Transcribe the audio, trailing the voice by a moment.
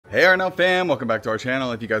Hey RNL fam, welcome back to our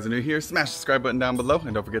channel. If you guys are new here, smash the subscribe button down below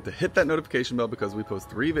and don't forget to hit that notification bell because we post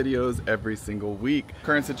 3 videos every single week.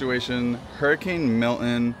 Current situation, Hurricane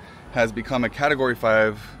Milton has become a Category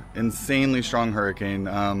 5 insanely strong hurricane.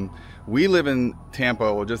 We live in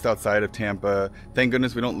Tampa, well just outside of Tampa. Thank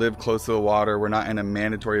goodness we don't live close to the water. We're not in a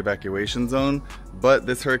mandatory evacuation zone, but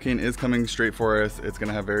this hurricane is coming straight for us. It's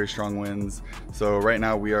gonna have very strong winds. So right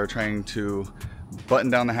now we are trying to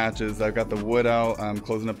button down the hatches. I've got the wood out, I'm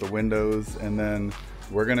closing up the windows, and then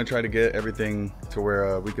we're gonna try to get everything to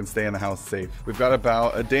where we can stay in the house safe. We've got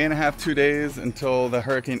about a day and a half, 2 days until the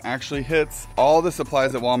hurricane actually hits. All the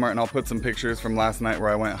supplies at Walmart, and I'll put some pictures from last night where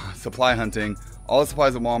I went supply hunting. All the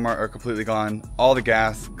supplies at Walmart are completely gone. All the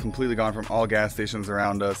gas, completely gone from all gas stations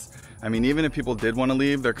around us. I mean, even if people did wanna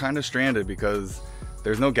leave, they're kind of stranded because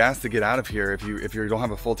there's no gas to get out of here if you don't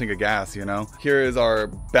have a full tank of gas, you know? Here is our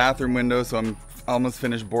bathroom window, so I'm almost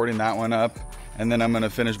finished boarding that one up. And then I'm gonna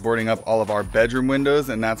finish boarding up all of our bedroom windows,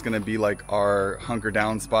 and that's gonna be like our hunker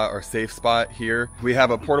down spot, our safe spot here. We have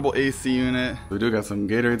a portable AC unit. We do got some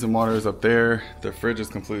Gatorades and waters up there. The fridge is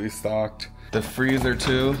completely stocked. The freezer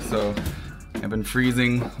too, so I've been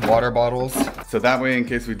freezing water bottles. So that way, in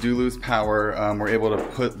case we do lose power, we're able to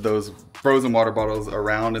put those frozen water bottles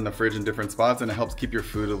around in the fridge in different spots, and it helps keep your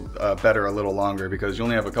food better a little longer because you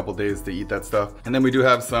only have a couple days to eat that stuff. And then we do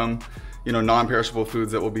have some, you know, non-perishable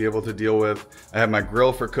foods that we'll be able to deal with. I have my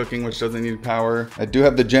grill for cooking, which doesn't need power. I do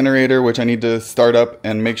have the generator, which I need to start up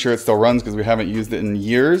and make sure it still runs because we haven't used it in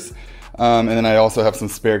years. And then I also have some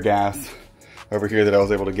spare gas over here that I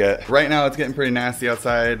was able to get. Right now it's getting pretty nasty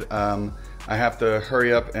outside. I have to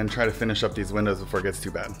hurry up and try to finish up these windows before it gets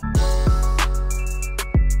too bad.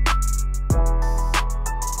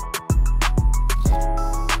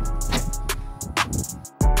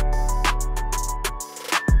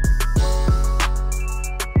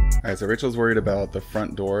 Alright, so Rachel's worried about the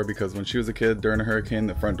front door because when she was a kid during a hurricane,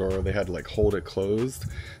 the front door, they had to like hold it closed.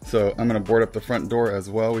 So I'm gonna board up the front door as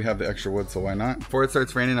well. We have the extra wood, so why not? Before it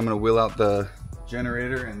starts raining, I'm gonna wheel out the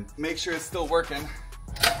generator and make sure it's still working.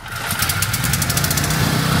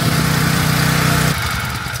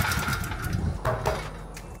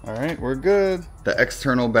 All right, we're good. The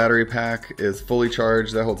external battery pack is fully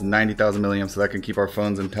charged. That holds 90,000 milliamps, so that can keep our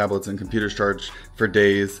phones and tablets and computers charged for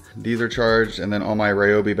days. These are charged, and then all my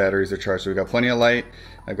Ryobi batteries are charged. So we've got plenty of light.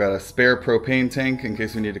 I've got a spare propane tank in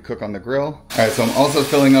case we need to cook on the grill. All right, so I'm also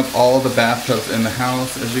filling up all the bathtubs in the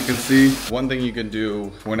house, as you can see. One thing you can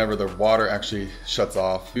do whenever the water actually shuts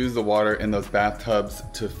off, use the water in those bathtubs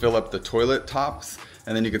to fill up the toilet tops,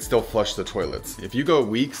 and then you can still flush the toilets. If you go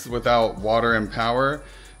weeks without water and power,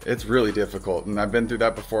 it's really difficult, and I've been through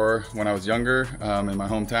that before when I was younger in my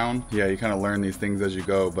hometown. Yeah, you kind of learn these things as you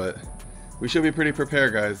go, but we should be pretty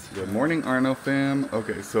prepared, guys. Good morning, RNL fam.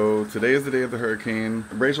 Okay, so today is the day of the hurricane.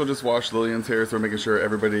 Rachel just washed Lillian's hair, so we're making sure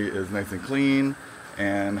everybody is nice and clean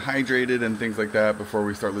and hydrated and things like that before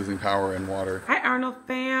we start losing power and water. Hi, RNL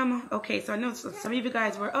fam. Okay, so I know some of you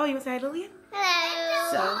guys were, oh, you want to say hi, Lillian?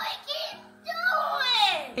 Hello. So,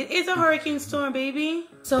 it is a hurricane storm, baby.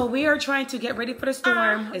 So we are trying to get ready for the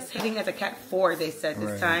storm. It's hitting as a Cat 4, they said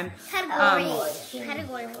this time. Category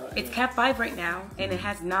 4. It's Cat 5 right now, and it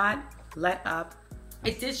has not let up.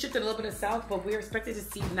 It did shift a little bit of south, but we're expected to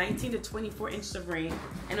see 19 to 24 inches of rain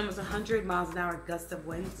and almost 100 miles an hour gusts of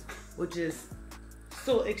winds, which is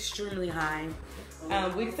still extremely high.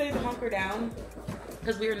 We decided to hunker down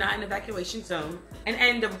because we are not in evacuation zone.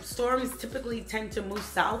 And the storms typically tend to move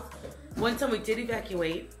south. One time we did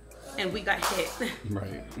evacuate and we got hit.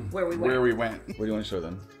 Right. Where we went. What do you want to show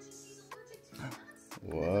them?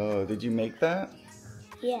 Whoa, did you make that?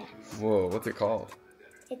 Yeah. Whoa, what's it called?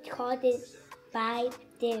 It's called the 5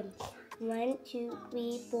 dims. 1, 2,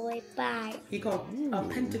 3, 4, 5. You call a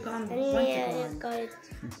pentagon. Yeah, it's going to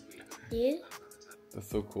do. That's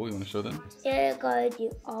so cool. You want to show them? Yeah, it's going to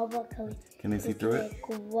do all the colors. Can they see through it?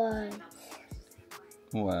 One.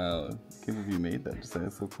 Wow, I can't believe you made that. Just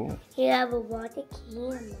that's so cool. Here I will watch the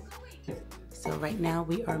camera. So right now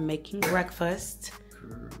we are making breakfast.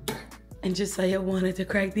 And Josiah wanted to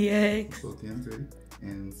crack the eggs. Both hands ready.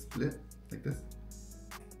 And split like this.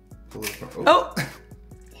 Pull it apart. Oh!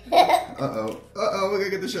 Uh-oh. Uh-oh, we're gonna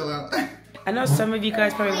get the shell out. I know some of you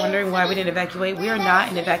guys probably wondering why we didn't evacuate. We are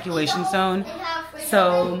not in evacuation zone.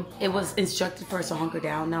 So it was instructed for us to hunker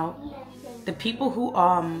down. Now, the people who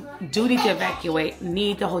do need to evacuate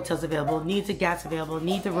need the hotels available, need the gas available,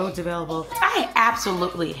 need the roads available. I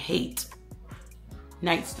absolutely hate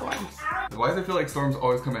night storms. Why does it feel like storms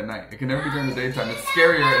always come at night? It can never be during the daytime. It's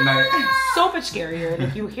scarier at night. So much scarier.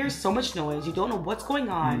 Like, you hear so much noise. You don't know what's going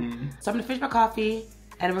on. So I'm gonna finish my coffee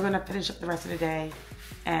and we're gonna finish up the rest of the day.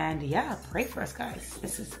 And yeah, pray for us, guys.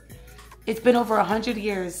 It's been over 100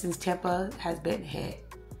 years since Tampa has been hit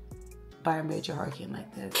by a major hurricane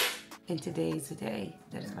like this. And today's the day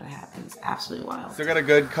that is gonna happen. It's absolutely wild. So we got a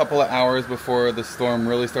good couple of hours before the storm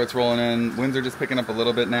really starts rolling in. Winds are just picking up a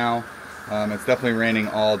little bit now. It's definitely raining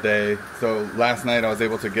all day. So last night I was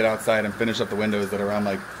able to get outside and finish up the windows at around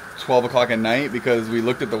like 12 o'clock at night because we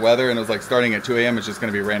looked at the weather and it was like starting at 2 a.m. it's just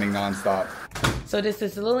gonna be raining nonstop. So this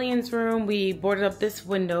is Lillian's room. We boarded up this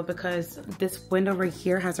window because this window right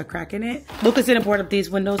here has a crack in it. Lucas didn't board up these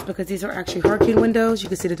windows because these are actually hurricane windows. You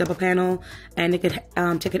can see the double panel and it could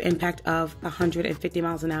take an impact of 150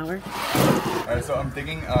 miles an hour. All right, so I'm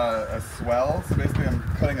digging a swell. So basically I'm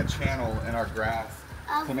cutting a channel in our grass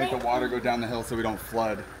to make the water go down the hill so we don't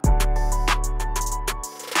flood.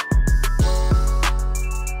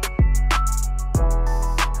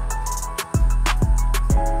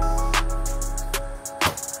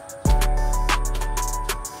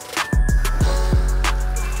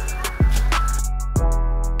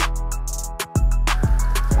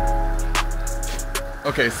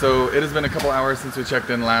 Okay, so it has been a couple hours since we checked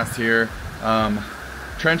in last here.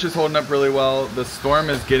 Trench is holding up really well. The storm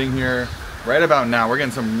is getting here right about now. We're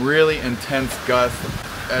getting some really intense gusts.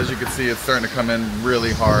 As you can see, it's starting to come in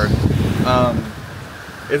really hard.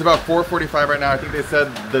 It's about 4:45 right now. I think they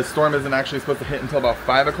said the storm isn't actually supposed to hit until about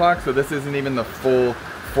 5 o'clock, so this isn't even the full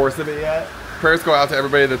force of it yet. Prayers go out to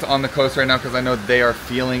everybody that's on the coast right now because I know they are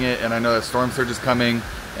feeling it, and I know that storm surge is coming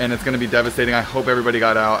and it's going to be devastating. I hope everybody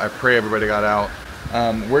got out. I pray everybody got out.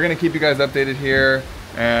 We're going to keep you guys updated here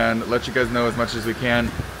and let you guys know as much as we can.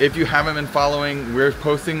 If you haven't been following, we're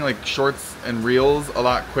posting like shorts and reels a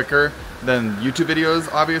lot quicker than YouTube videos,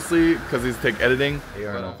 obviously, because these take editing. Hey,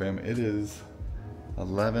 no fam, it is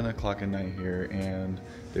 11 o'clock at night here, and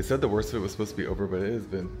they said the worst of it was supposed to be over, but it has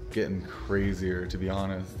been getting crazier, to be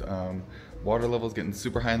honest. Water level's getting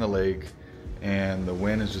super high in the lake, and the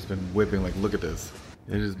wind has just been whipping. Like, look at this.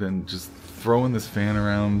 It has been just throwing this fan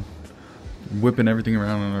around, whipping everything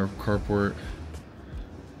around on our carport,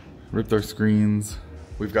 ripped our screens.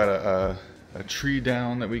 We've got a tree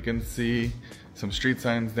down that we can see, some street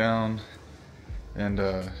signs down, and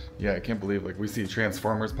yeah, I can't believe, like, we see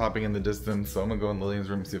transformers popping in the distance. So I'm gonna go in Lillian's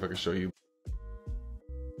room and see if I can show you.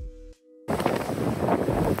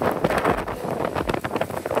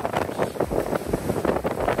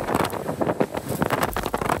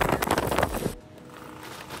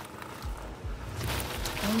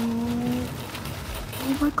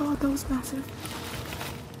 Oh my God, that was massive.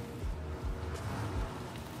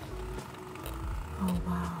 Oh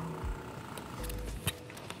wow.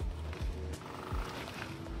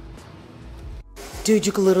 Dude,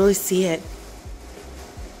 you can literally see it.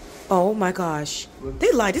 Oh my gosh.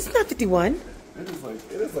 They lied, it's not 51. It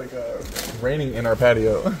is like raining in our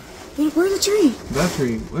patio. Where's the tree? That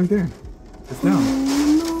tree, right there. It's down.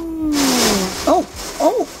 Oh no.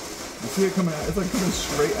 Oh. You see it coming out, it's like coming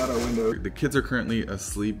straight out our window. The kids are currently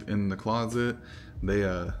asleep in the closet. They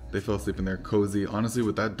fell asleep in there cozy. Honestly,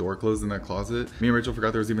 with that door closed in that closet, me and Rachel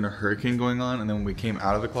forgot there was even a hurricane going on, and then when we came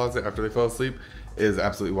out of the closet after they fell asleep, it is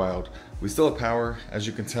absolutely wild. We still have power, as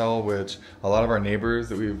you can tell, which a lot of our neighbors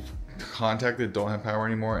that we've contacted don't have power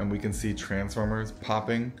anymore, and we can see transformers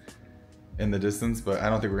popping in the distance, but I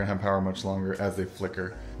don't think we're gonna have power much longer as they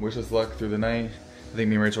flicker. Wish us luck through the night. I think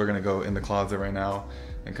me and Rachel are gonna go in the closet right now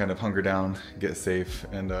and kind of hunker down, get safe,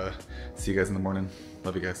 and see you guys in the morning.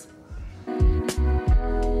 Love you guys.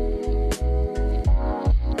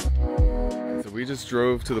 So we just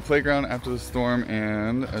drove to the playground after the storm,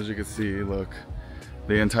 and as you can see, look,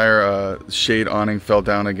 the entire shade awning fell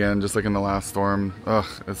down again, just like in the last storm. Ugh,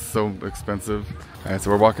 it's so expensive. All right,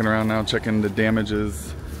 so we're walking around now, checking the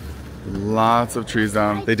damages. Lots of trees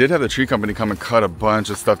down. They did have the tree company come and cut a bunch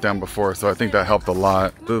of stuff down before, so I think that helped a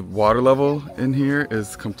lot. The water level in here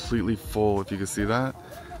is completely full, if you can see that.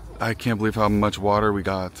 I can't believe how much water we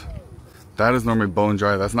got. That is normally bone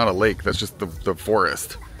dry. That's not a lake, that's just the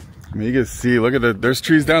forest. I mean, you can see, look at there's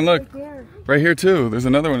trees down, look. Right here too. There's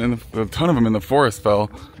another one, a ton of them in the forest fell.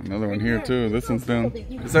 Another one here too, this one's down.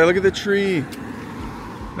 Josiah, look at the tree.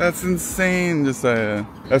 That's insane, Josiah.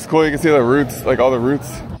 That's cool, you can see the roots, like all the roots.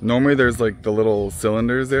 Normally there's like the little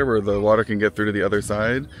cylinders there where the water can get through to the other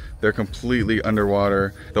side. They're completely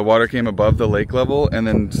underwater. The water came above the lake level and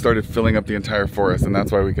then started filling up the entire forest, and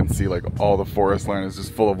that's why we can see like all the forest line is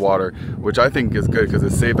just full of water, which I think is good because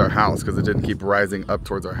it saved our house because it didn't keep rising up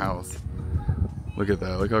towards our house. Look at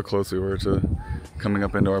that, look how close we were to coming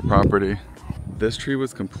up into our property. This tree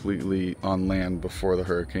was completely on land before the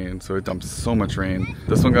hurricane, so it dumped so much rain.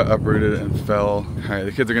 This one got uprooted and fell. All right,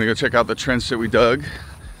 the kids are gonna go check out the trench that we dug.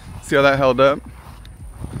 See how that held up?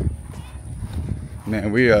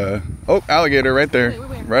 Man, we oh, alligator right there,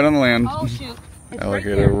 right on the land. Oh shoot. It's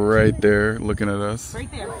Alligator right there looking at us. Right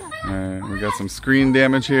there. And we got some screen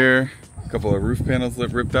damage here. A couple of roof panels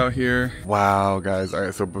ripped out here. Wow, guys. All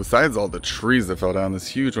right, so besides all the trees that fell down, this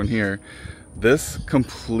huge one here, this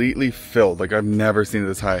completely filled. Like, I've never seen it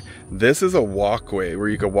this high. This is a walkway where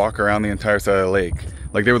you could walk around the entire side of the lake.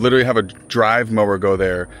 Like, they would literally have a drive mower go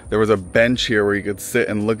there. There was a bench here where you could sit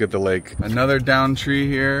and look at the lake. Another down tree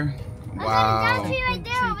here. Wow. Down tree right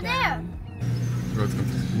there, over there. Road's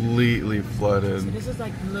completely flooded. So this is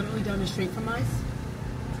like literally down the street from us.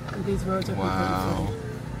 And these roads are Wow. completely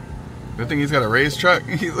Good thing he's got a raised truck.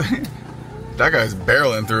 He's like, that guy's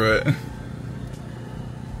barreling through it.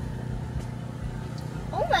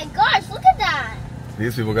 Oh my gosh, look at that.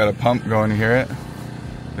 These people got a pump going, you hear it?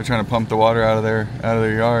 They're trying to pump the water out of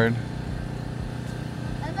their yard.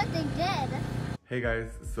 I bet they did. Hey guys,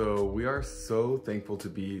 so we are so thankful to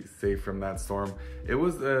be safe from that storm. It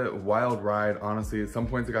was a wild ride, honestly. At some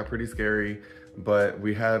points it got pretty scary, but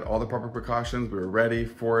we had all the proper precautions. We were ready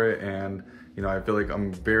for it, and you know, I feel like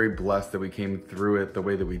I'm very blessed that we came through it the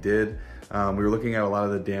way that we did. We were looking at a lot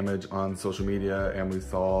of the damage on social media, and we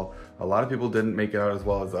saw a lot of people didn't make it out as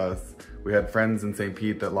well as us. We had friends in St.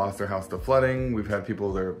 Pete that lost their house to flooding. We've had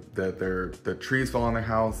people that the trees fell on their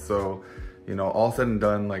house. So, you know, all said and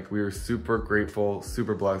done, like, we were super grateful,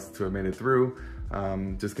 super blessed to have made it through.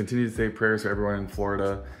 Just continue to say prayers for everyone in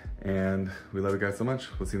Florida, and we love you guys so much.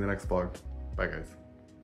 We'll see you in the next vlog. Bye, guys.